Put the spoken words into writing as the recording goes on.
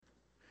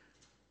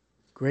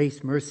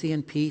Grace, mercy,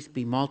 and peace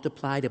be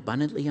multiplied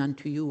abundantly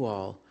unto you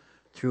all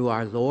through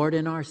our Lord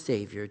and our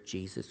Savior,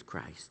 Jesus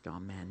Christ.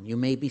 Amen. You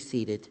may be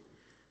seated.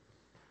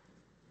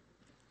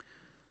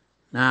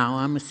 Now,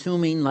 I'm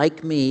assuming,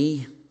 like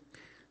me,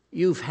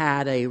 you've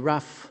had a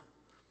rough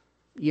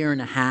year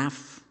and a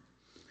half.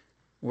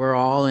 We're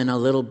all in a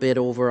little bit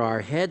over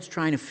our heads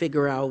trying to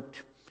figure out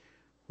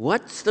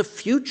what's the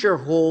future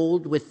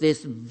hold with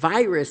this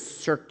virus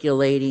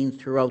circulating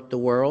throughout the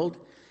world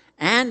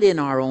and in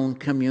our own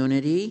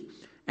community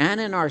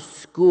and in our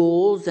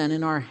schools and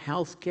in our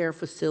healthcare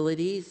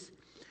facilities.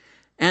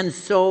 And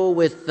so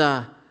with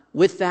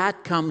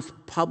that comes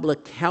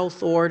public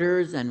health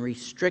orders and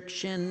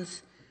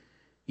restrictions.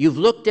 You've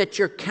looked at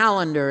your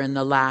calendar in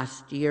the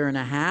last year and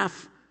a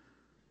half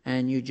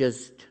and you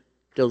just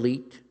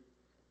delete.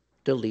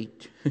 Family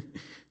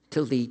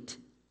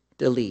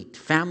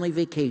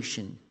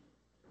vacation,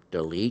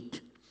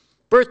 delete.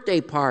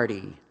 Birthday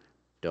party,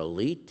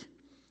 delete.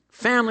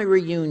 Family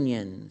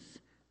reunions,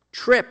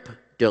 trip,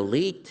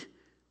 delete.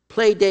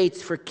 Play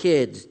dates for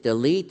kids,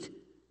 delete.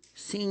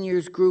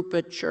 Seniors group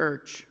at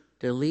church,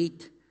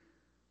 delete.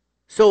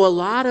 So a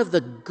lot of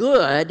the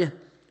good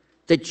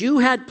that you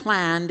had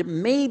planned,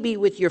 maybe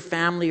with your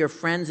family or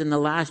friends in the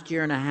last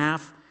year and a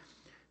half,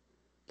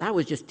 that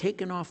was just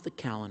taken off the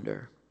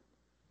calendar.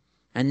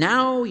 And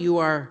now you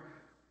are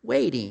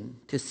waiting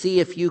to see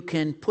if you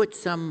can put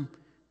some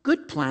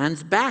good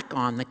plans back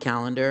on the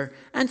calendar.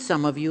 And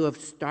some of you have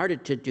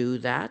started to do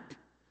that.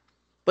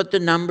 But the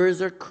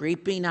numbers are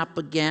creeping up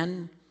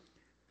again.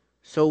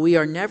 So we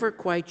are never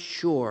quite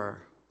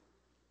sure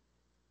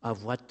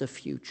of what the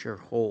future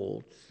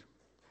holds.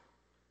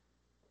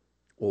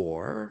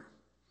 Or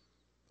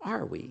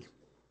are we?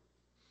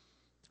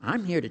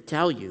 I'm here to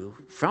tell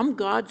you from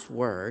God's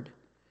Word,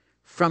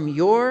 from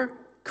your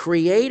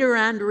Creator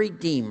and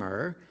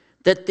Redeemer,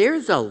 that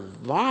there's a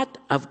lot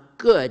of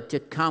good to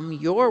come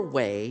your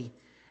way,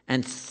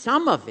 and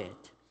some of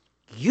it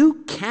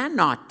you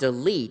cannot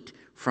delete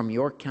from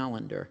your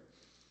calendar.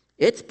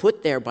 It's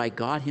put there by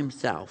God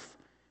Himself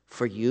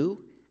for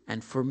you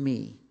and for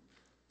me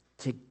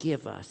to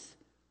give us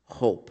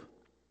hope.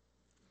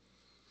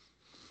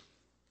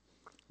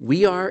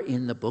 We are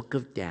in the book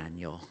of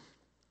Daniel,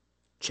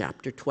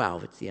 chapter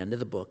 12. It's the end of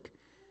the book.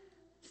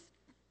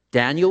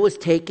 Daniel was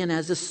taken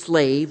as a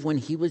slave when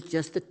he was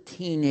just a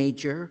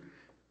teenager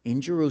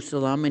in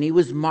Jerusalem, and he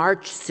was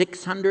marched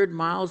 600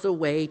 miles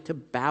away to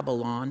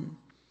Babylon.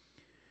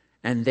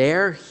 And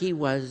there he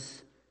was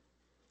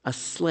a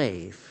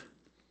slave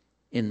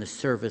in the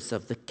service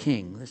of the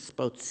king. This is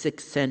about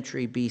 6th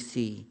century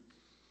BC.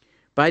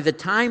 By the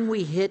time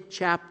we hit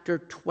chapter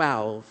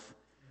 12,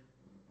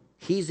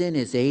 he's in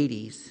his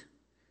 80s,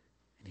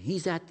 and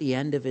he's at the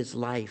end of his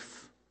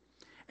life.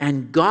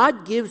 And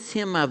God gives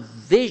him a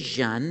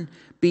vision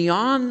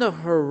beyond the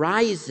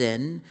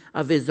horizon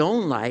of his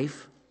own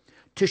life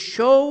to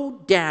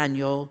show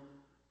Daniel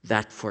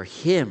that for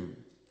him,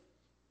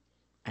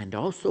 and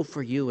also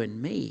for you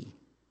and me,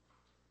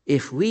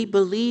 if we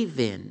believe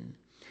in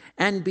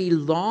and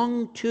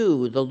belong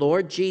to the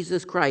Lord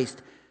Jesus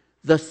Christ,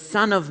 the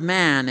Son of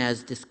Man,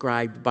 as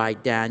described by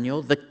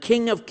Daniel, the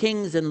King of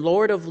Kings and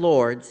Lord of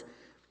Lords,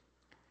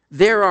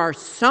 there are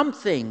some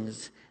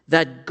things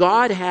that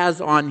God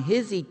has on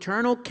His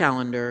eternal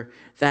calendar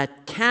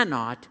that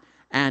cannot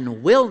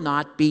and will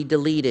not be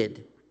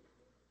deleted.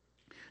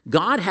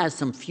 God has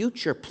some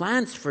future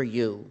plans for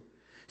you,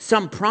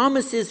 some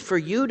promises for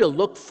you to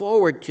look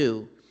forward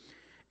to,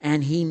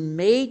 and He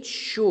made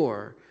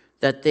sure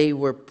that they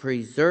were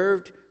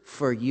preserved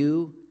for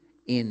you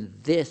in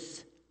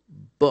this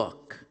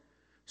book,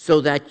 so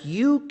that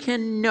you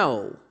can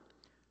know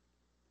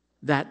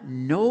that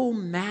no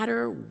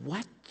matter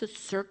what the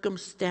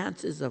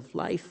circumstances of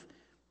life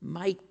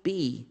might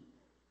be,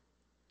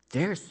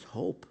 there's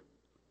hope.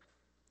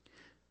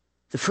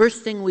 The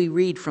first thing we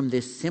read from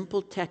this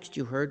simple text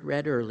you heard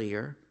read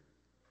earlier,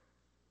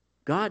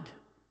 God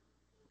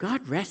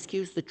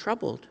rescues the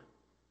troubled.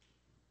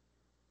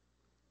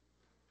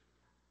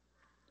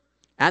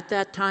 At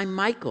that time,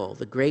 Michael,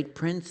 the great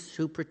prince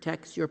who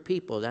protects your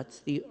people,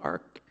 that's the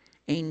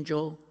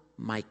archangel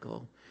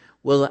Michael,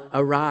 will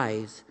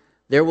arise.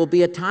 There will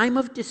be a time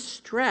of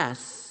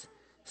distress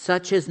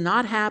such as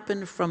not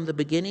happened from the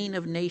beginning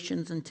of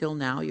nations until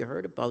now. You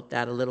heard about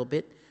that a little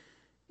bit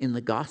in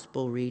the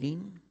gospel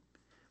reading.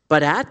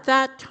 But at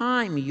that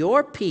time,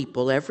 your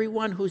people,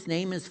 everyone whose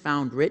name is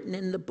found written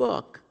in the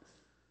book,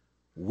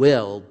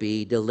 will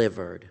be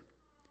delivered.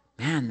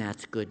 Man,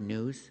 that's good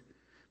news.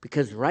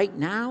 Because right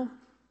now,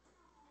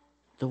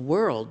 the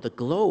world, the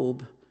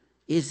globe,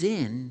 is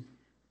in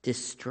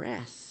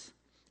distress.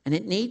 And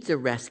it needs a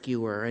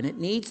rescuer, and it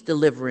needs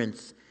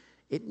deliverance.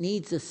 It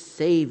needs a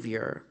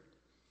Savior.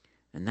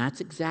 And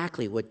that's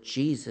exactly what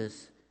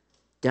Jesus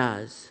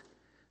does.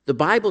 The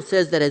Bible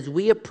says that as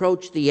we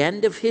approach the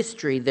end of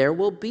history, there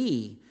will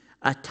be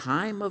a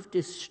time of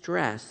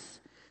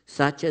distress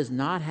such as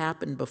not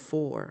happened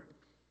before.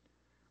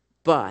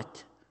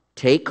 But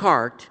take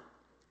heart,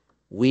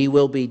 we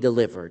will be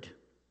delivered.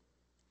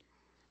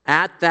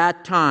 At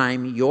that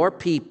time, your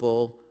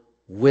people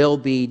will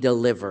be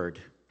delivered.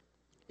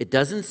 It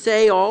doesn't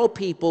say all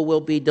people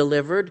will be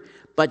delivered,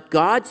 but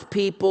God's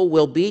people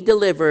will be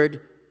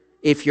delivered.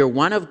 If you're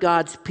one of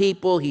God's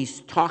people,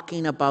 he's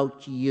talking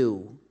about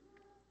you.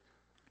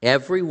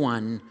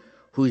 Everyone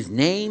whose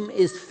name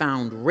is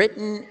found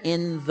written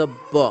in the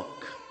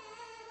book.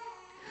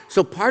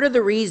 So part of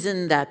the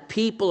reason that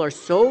people are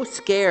so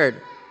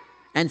scared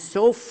and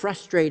so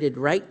frustrated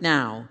right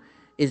now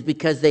is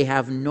because they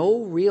have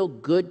no real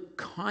good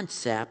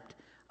concept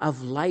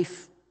of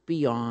life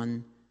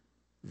beyond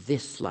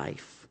this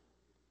life.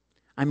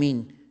 I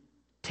mean,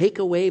 take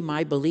away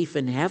my belief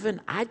in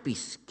heaven, I'd be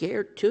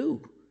scared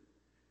too.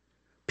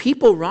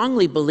 People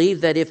wrongly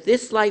believe that if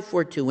this life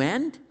were to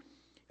end,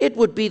 it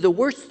would be the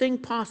worst thing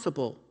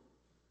possible.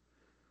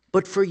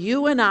 But for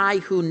you and I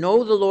who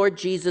know the Lord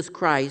Jesus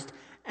Christ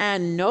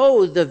and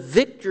know the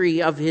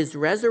victory of his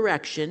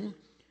resurrection,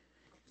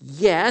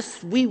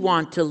 yes, we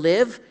want to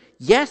live.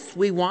 Yes,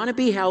 we want to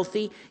be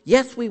healthy.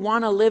 Yes, we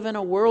want to live in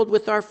a world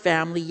with our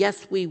family.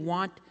 Yes, we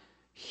want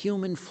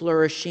human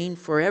flourishing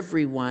for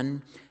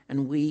everyone.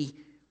 And we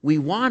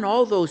want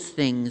all those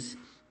things.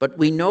 But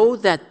we know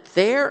that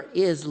there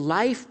is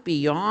life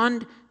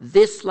beyond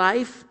this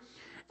life,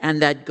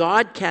 and that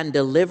God can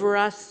deliver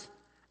us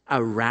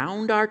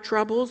around our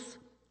troubles,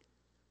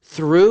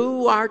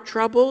 through our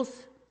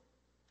troubles,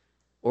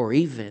 or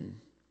even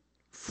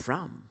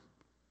from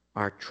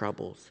our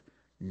troubles,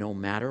 no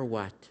matter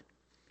what.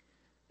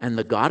 And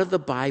the God of the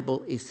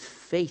Bible is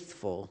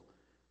faithful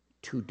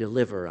to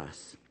deliver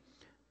us.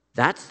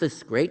 That's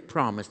this great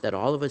promise that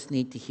all of us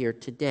need to hear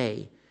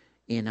today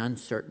in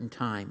uncertain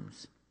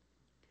times.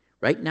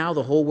 Right now,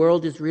 the whole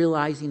world is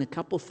realizing a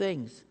couple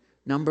things.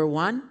 Number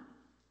one,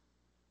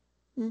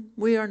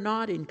 we are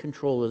not in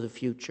control of the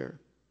future.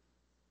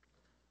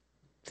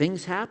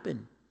 Things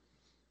happen.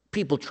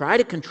 People try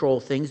to control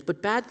things,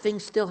 but bad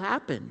things still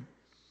happen.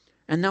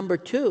 And number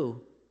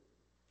two,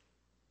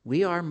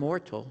 we are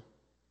mortal.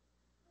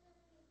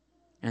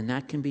 And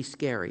that can be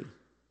scary.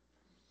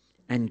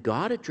 And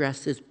God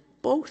addresses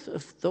both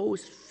of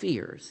those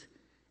fears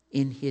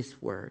in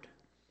his word.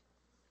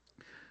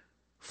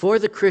 For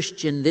the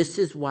Christian, this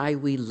is why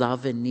we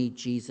love and need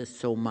Jesus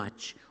so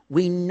much.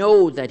 We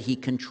know that he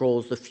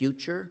controls the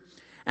future,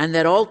 and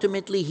that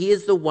ultimately he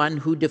is the one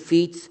who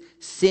defeats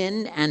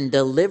sin and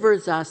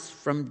delivers us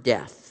from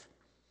death.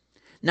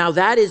 Now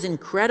that is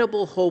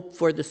incredible hope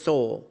for the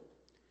soul.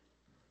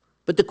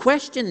 But the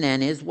question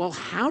then is, well,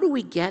 how do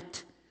we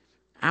get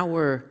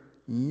our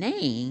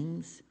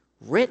names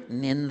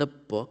written in the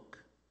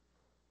book?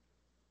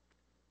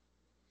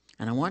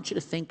 And I want you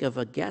to think of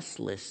a guest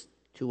list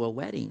to a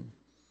wedding.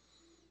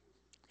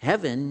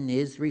 Heaven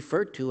is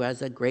referred to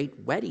as a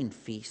great wedding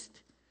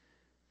feast.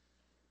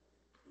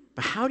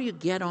 But how do you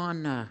get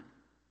on a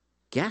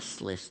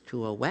guest list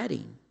to a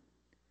wedding?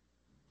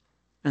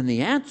 And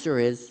the answer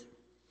is,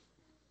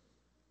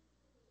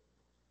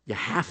 you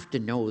have to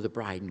know the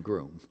bride and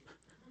groom.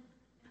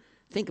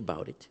 Think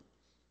about it.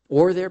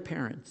 Or their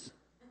parents.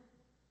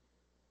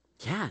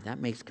 Yeah, that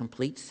makes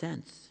complete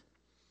sense.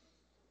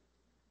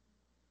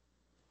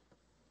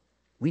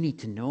 We need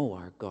to know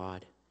our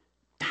God.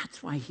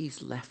 That's why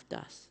he's left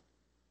us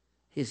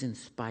his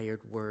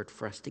inspired word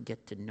for us to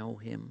get to know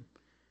him.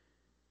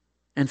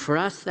 And for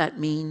us, that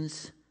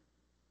means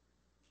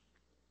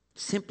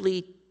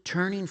simply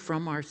turning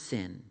from our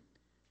sin,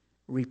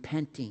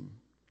 repenting,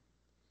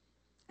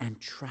 and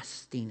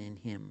trusting in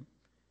him.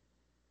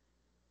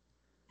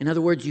 In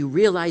other words, you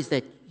realize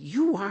that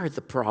you are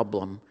the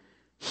problem.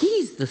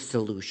 He's the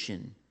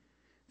solution.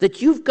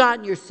 That you've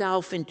gotten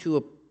yourself into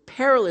a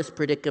perilous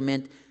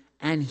predicament,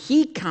 and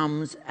he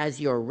comes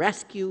as your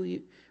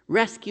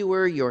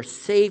rescuer, your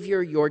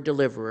savior, your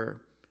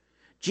deliverer.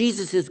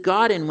 Jesus is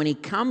God, and when he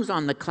comes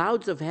on the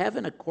clouds of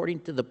heaven,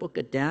 according to the book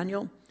of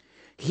Daniel,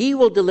 he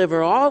will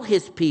deliver all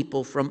his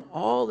people from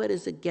all that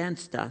is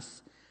against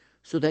us,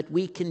 so that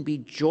we can be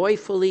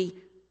joyfully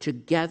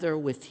together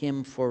with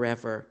him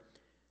forever.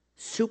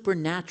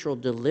 Supernatural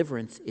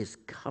deliverance is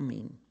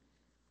coming.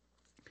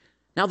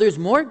 Now there's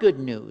more good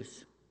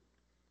news.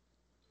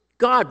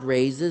 God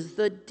raises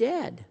the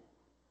dead.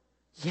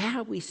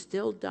 Yeah, we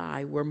still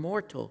die. We're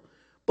mortal.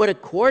 But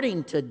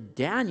according to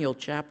Daniel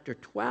chapter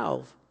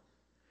 12,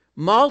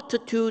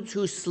 multitudes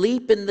who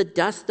sleep in the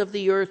dust of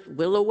the earth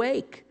will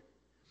awake.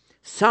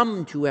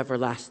 Some to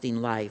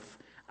everlasting life,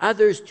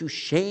 others to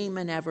shame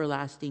and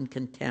everlasting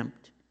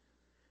contempt.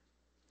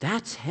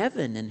 That's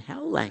heaven and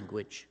hell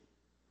language.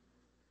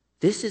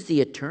 This is the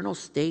eternal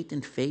state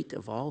and fate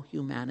of all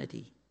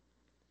humanity.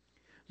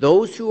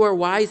 Those who are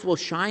wise will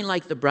shine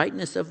like the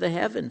brightness of the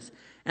heavens,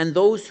 and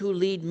those who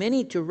lead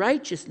many to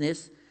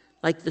righteousness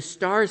like the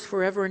stars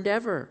forever and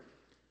ever.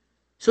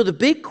 So the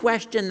big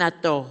question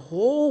that the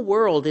whole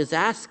world is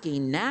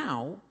asking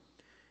now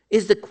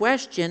is the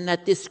question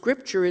that this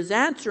scripture is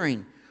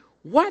answering.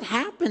 What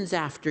happens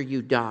after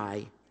you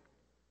die?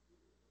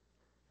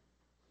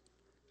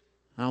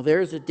 Now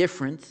there's a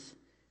difference.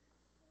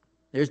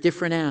 There's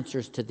different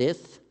answers to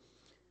this.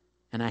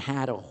 And I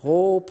had a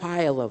whole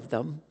pile of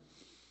them.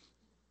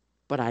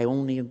 But I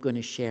only am going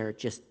to share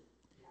just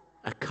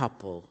a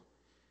couple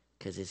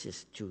because it's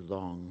just too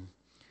long.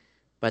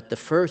 But the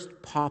first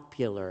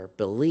popular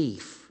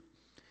belief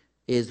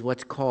is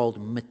what's called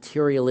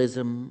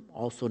materialism,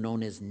 also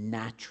known as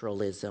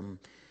naturalism.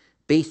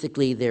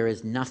 Basically, there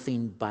is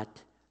nothing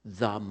but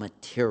the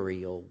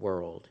material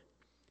world.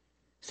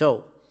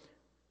 So,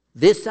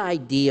 this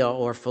idea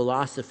or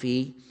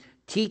philosophy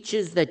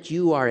teaches that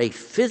you are a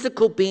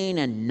physical being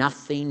and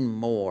nothing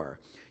more.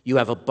 You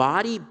have a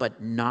body,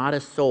 but not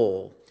a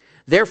soul.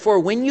 Therefore,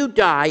 when you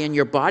die and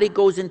your body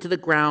goes into the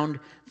ground,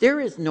 there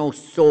is no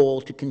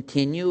soul to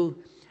continue,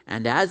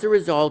 and as a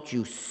result,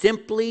 you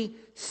simply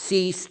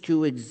cease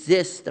to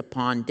exist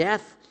upon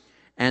death,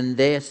 and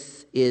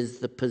this is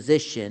the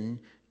position,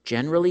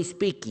 generally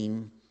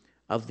speaking,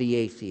 of the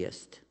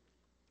atheist.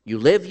 You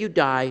live, you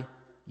die,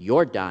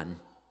 you're done.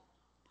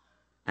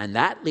 And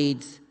that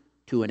leads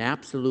to an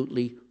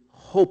absolutely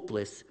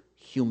hopeless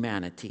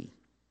humanity.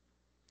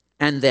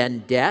 And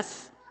then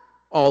death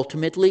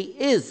ultimately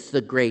is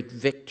the great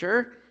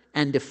victor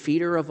and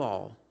defeater of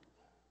all.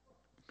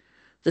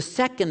 The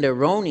second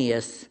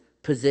erroneous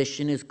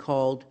position is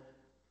called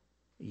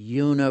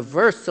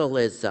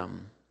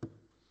universalism.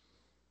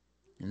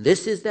 And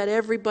this is that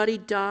everybody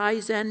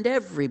dies and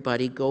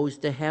everybody goes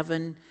to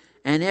heaven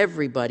and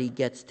everybody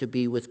gets to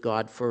be with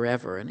God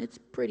forever. And it's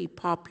pretty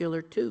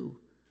popular too.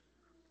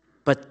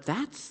 But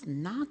that's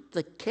not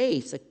the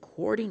case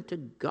according to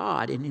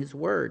God in His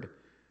Word.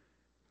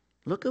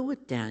 Look at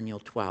what Daniel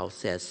 12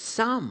 says.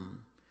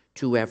 Some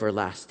to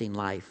everlasting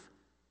life,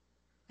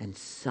 and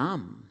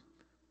some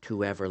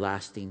to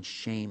everlasting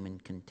shame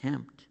and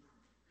contempt.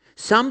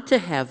 Some to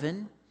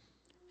heaven,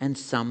 and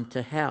some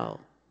to hell.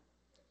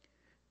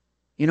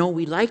 You know,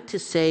 we like to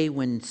say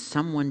when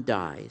someone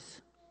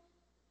dies,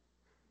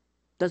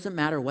 doesn't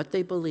matter what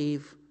they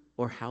believe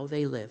or how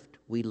they lived,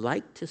 we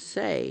like to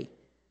say,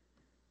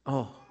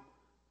 oh,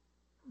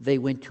 they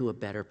went to a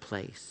better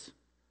place.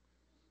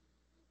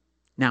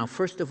 Now,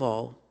 first of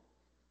all,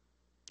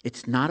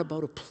 it's not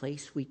about a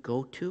place we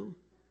go to.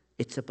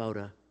 It's about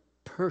a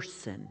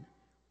person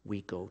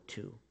we go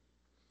to.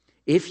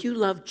 If you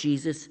love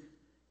Jesus,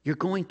 you're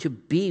going to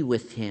be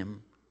with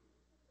Him.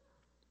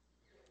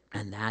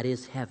 And that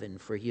is heaven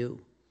for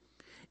you.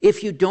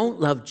 If you don't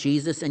love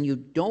Jesus and you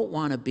don't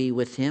want to be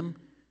with Him,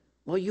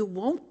 well, you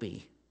won't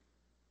be.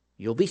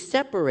 You'll be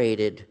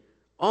separated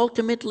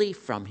ultimately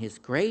from His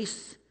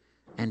grace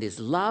and His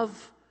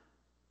love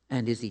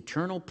and His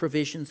eternal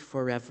provisions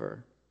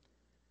forever.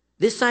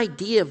 This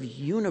idea of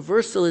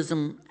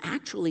universalism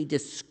actually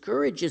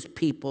discourages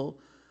people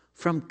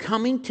from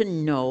coming to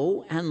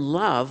know and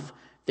love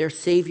their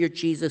Savior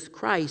Jesus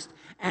Christ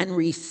and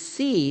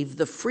receive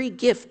the free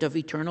gift of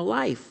eternal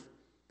life.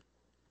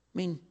 I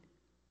mean,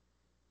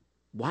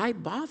 why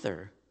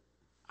bother?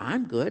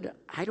 I'm good.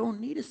 I don't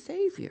need a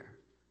Savior.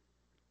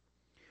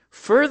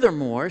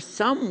 Furthermore,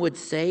 some would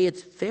say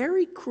it's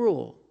very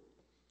cruel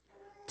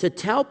to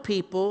tell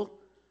people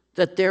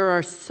that there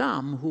are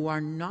some who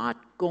are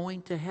not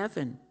going to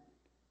heaven.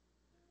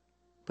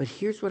 But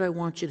here's what I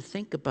want you to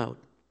think about.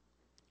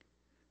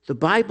 The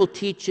Bible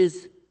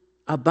teaches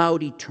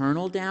about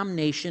eternal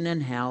damnation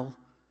and hell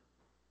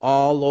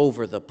all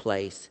over the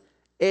place,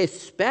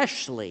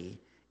 especially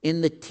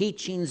in the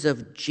teachings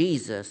of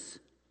Jesus.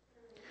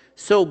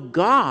 So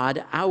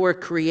God, our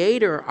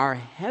Creator, our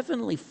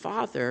Heavenly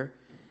Father,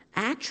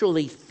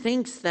 actually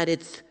thinks that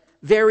it's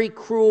very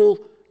cruel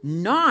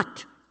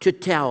not to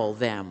tell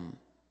them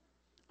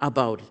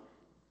about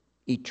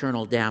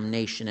eternal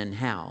damnation and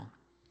hell.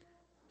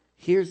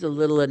 Here's a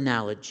little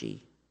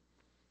analogy.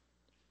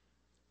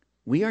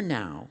 We are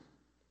now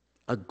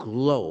a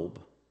globe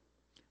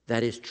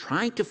that is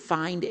trying to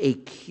find a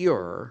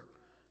cure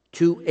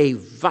to a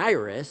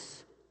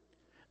virus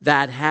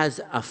that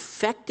has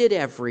affected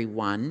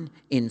everyone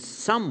in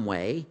some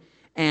way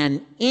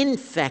and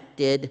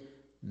infected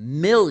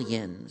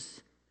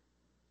millions,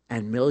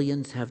 and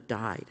millions have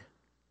died.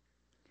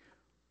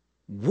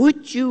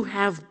 Would you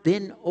have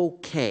been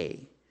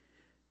okay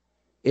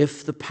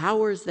if the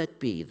powers that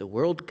be, the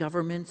world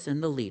governments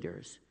and the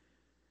leaders,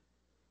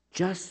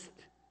 just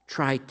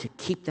tried to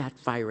keep that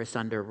virus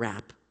under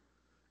wrap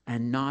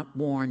and not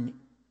warn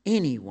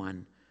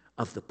anyone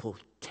of the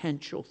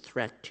potential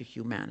threat to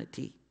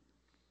humanity?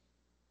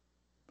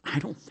 I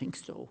don't think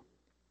so.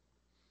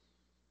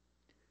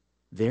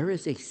 There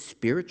is a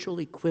spiritual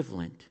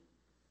equivalent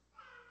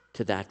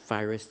to that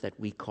virus that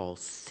we call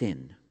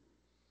sin.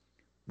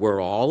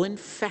 We're all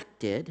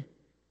infected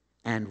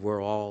and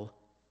we're all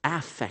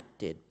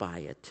affected by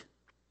it.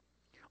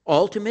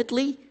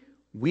 Ultimately,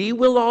 we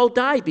will all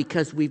die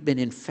because we've been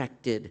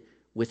infected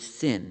with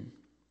sin.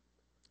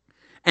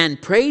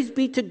 And praise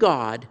be to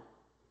God,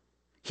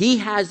 He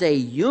has a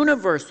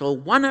universal,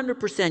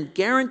 100%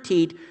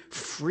 guaranteed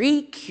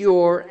free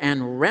cure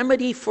and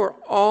remedy for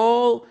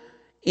all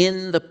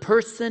in the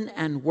person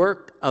and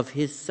work of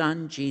His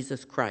Son,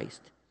 Jesus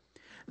Christ.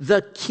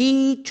 The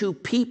key to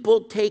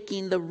people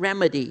taking the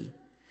remedy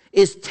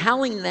is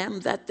telling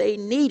them that they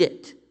need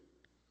it.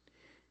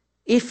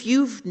 If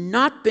you've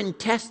not been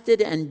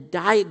tested and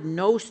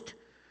diagnosed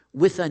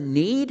with a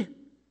need,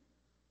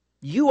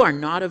 You are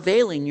not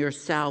availing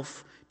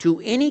yourself to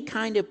any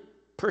kind of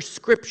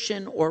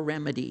prescription or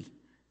remedy.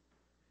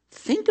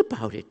 Think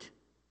about it.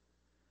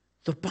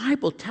 The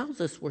Bible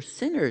tells us we're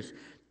sinners,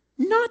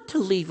 not to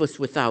leave us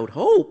without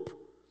hope,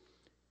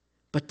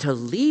 but to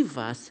leave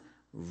us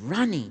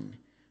running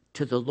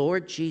to the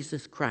Lord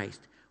Jesus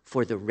Christ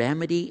for the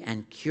remedy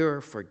and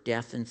cure for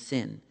death and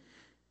sin.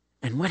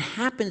 And what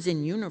happens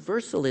in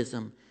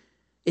universalism,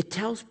 it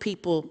tells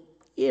people,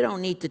 you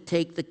don't need to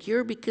take the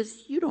cure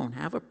because you don't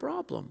have a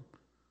problem.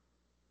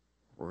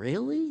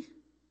 Really?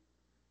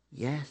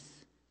 Yes,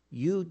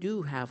 you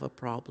do have a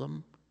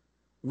problem.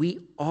 We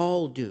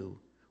all do.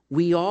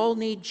 We all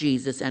need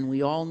Jesus, and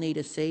we all need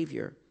a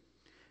Savior.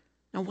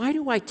 Now, why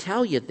do I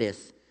tell you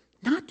this?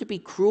 Not to be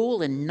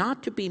cruel and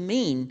not to be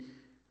mean,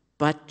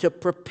 but to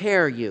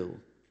prepare you.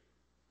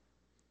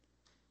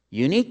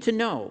 You need to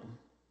know,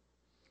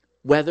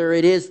 whether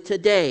it is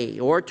today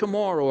or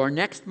tomorrow or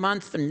next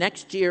month or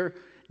next year,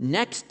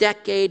 next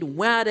decade,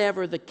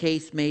 whatever the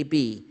case may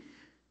be,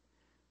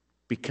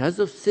 because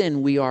of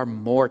sin, we are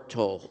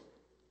mortal.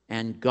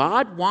 And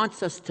God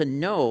wants us to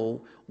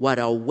know what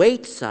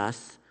awaits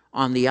us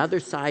on the other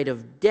side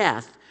of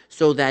death,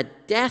 so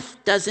that death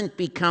doesn't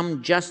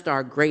become just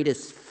our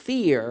greatest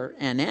fear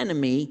and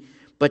enemy,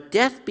 but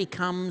death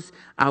becomes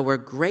our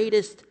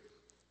greatest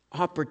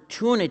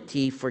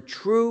opportunity for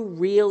true,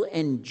 real,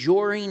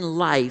 enduring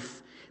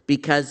life,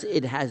 because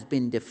it has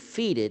been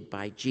defeated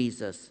by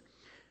Jesus.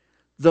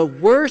 The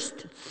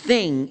worst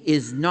thing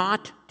is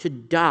not to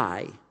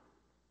die.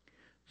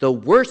 The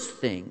worst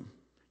thing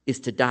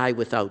is to die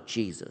without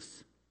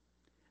Jesus.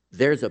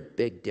 There's a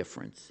big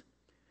difference.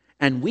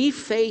 And we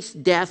face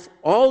death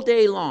all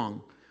day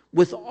long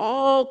with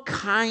all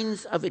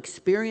kinds of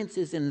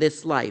experiences in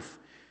this life.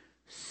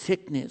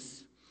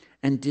 Sickness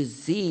and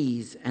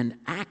disease and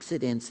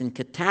accidents and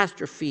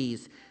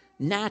catastrophes,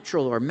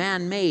 natural or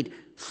man-made,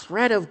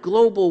 threat of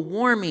global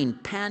warming,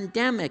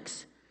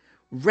 pandemics.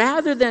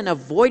 Rather than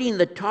avoiding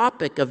the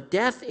topic of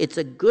death, it's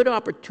a good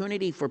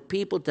opportunity for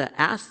people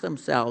to ask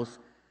themselves,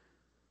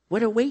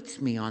 what awaits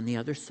me on the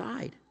other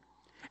side?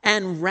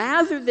 And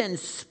rather than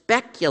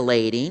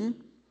speculating,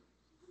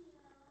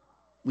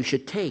 we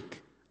should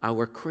take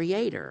our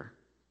Creator,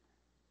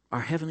 our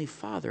Heavenly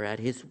Father, at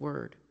His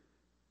word,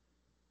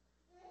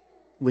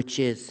 which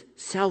is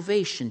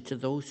salvation to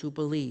those who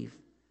believe.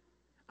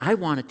 I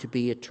want it to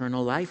be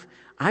eternal life.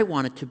 I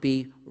want it to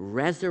be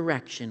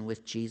resurrection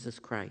with Jesus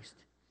Christ.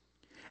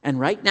 And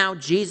right now,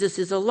 Jesus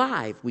is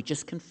alive. We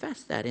just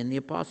confessed that in the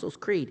Apostles'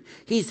 Creed.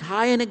 He's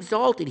high and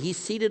exalted. He's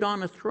seated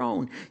on a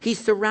throne. He's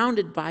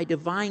surrounded by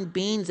divine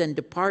beings and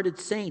departed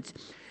saints.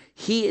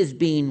 He is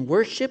being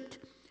worshipped,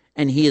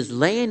 and He is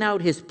laying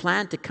out His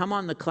plan to come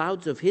on the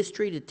clouds of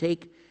history,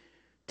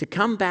 to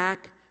come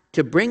back,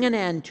 to bring an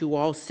end to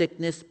all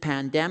sickness,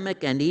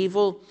 pandemic, and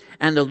evil.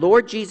 And the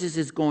Lord Jesus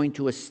is going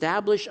to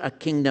establish a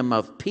kingdom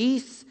of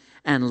peace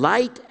and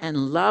light and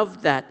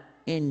love that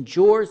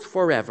endures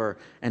forever,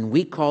 and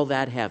we call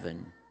that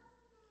heaven.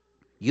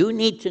 You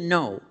need to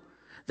know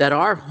that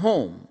our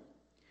home,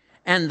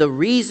 and the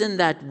reason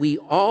that we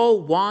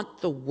all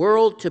want the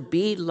world to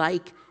be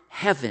like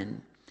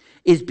heaven,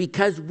 is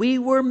because we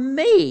were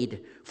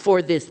made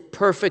for this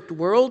perfect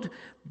world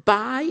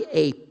by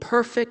a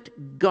perfect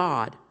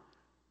God,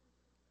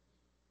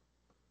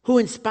 who,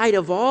 in spite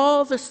of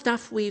all the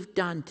stuff we've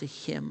done to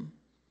Him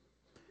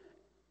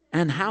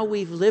and how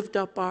we've lived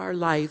up our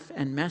life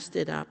and messed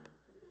it up,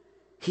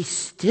 He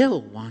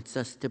still wants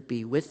us to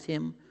be with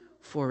Him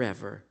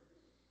forever.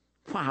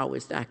 Wow,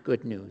 is that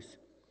good news?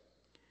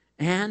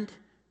 And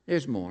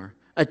there's more.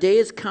 A day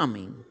is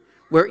coming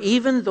where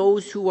even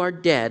those who are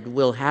dead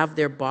will have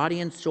their body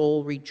and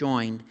soul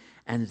rejoined,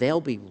 and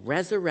they'll be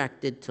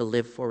resurrected to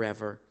live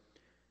forever.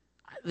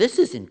 This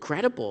is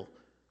incredible.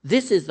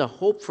 This is the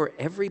hope for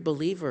every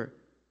believer.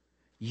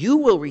 You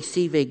will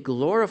receive a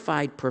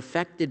glorified,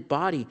 perfected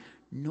body,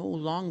 no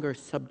longer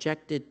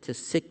subjected to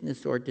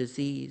sickness or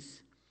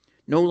disease,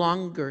 no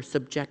longer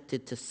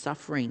subjected to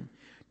suffering,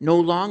 no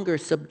longer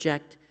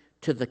subject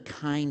to the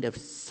kind of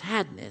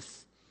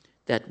sadness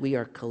that we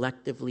are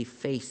collectively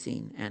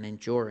facing and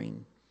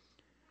enduring.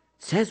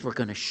 It says we're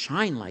going to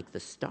shine like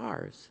the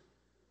stars.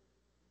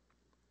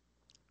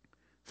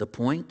 The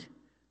point,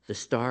 the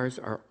stars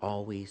are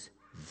always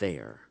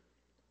there.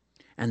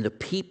 And the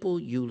people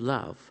you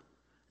love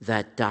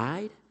that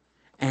died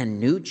and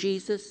knew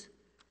Jesus,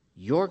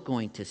 you're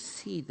going to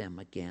see them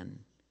again.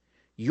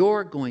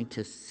 You're going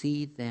to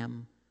see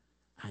them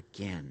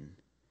again.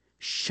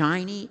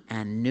 Shiny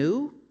and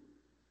new.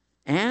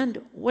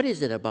 And what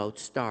is it about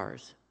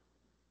stars?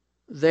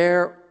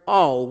 They're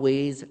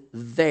always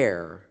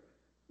there,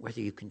 whether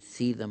you can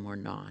see them or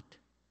not.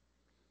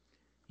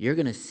 You're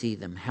going to see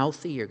them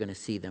healthy. You're going to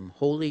see them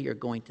holy. You're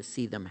going to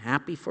see them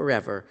happy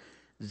forever.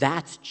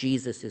 That's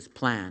Jesus'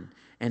 plan.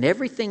 And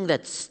everything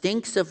that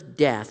stinks of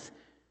death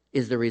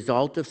is the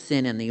result of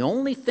sin. And the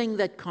only thing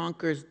that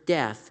conquers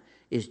death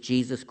is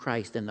Jesus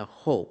Christ and the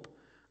hope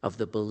of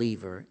the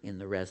believer in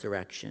the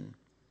resurrection.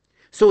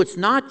 So it's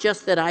not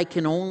just that I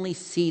can only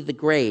see the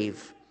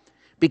grave,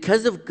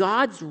 Because of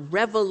God's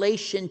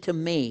revelation to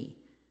me,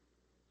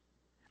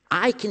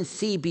 I can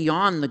see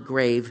beyond the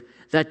grave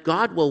that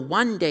God will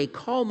one day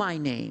call my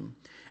name,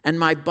 and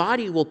my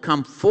body will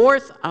come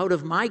forth out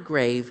of my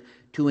grave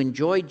to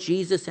enjoy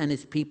Jesus and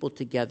his people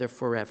together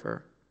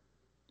forever.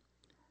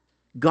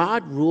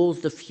 God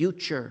rules the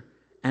future,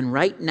 and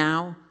right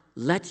now,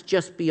 let's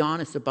just be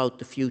honest about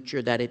the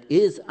future, that it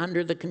is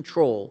under the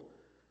control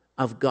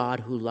of God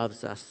who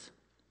loves us.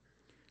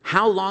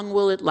 How long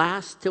will it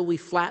last till we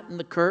flatten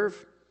the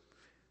curve?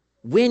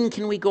 When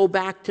can we go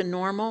back to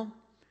normal?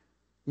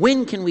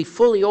 When can we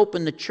fully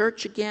open the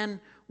church again?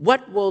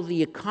 What will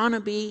the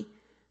economy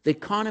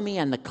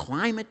and the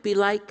climate be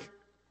like?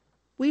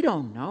 We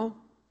don't know.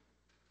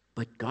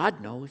 But God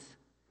knows,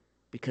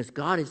 because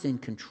God is in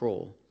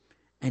control.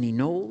 And he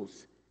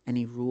knows and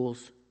he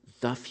rules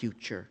the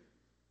future.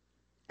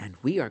 And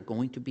we are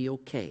going to be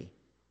okay.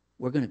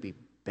 We're going to be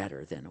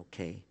better than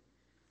okay.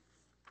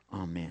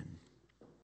 Amen.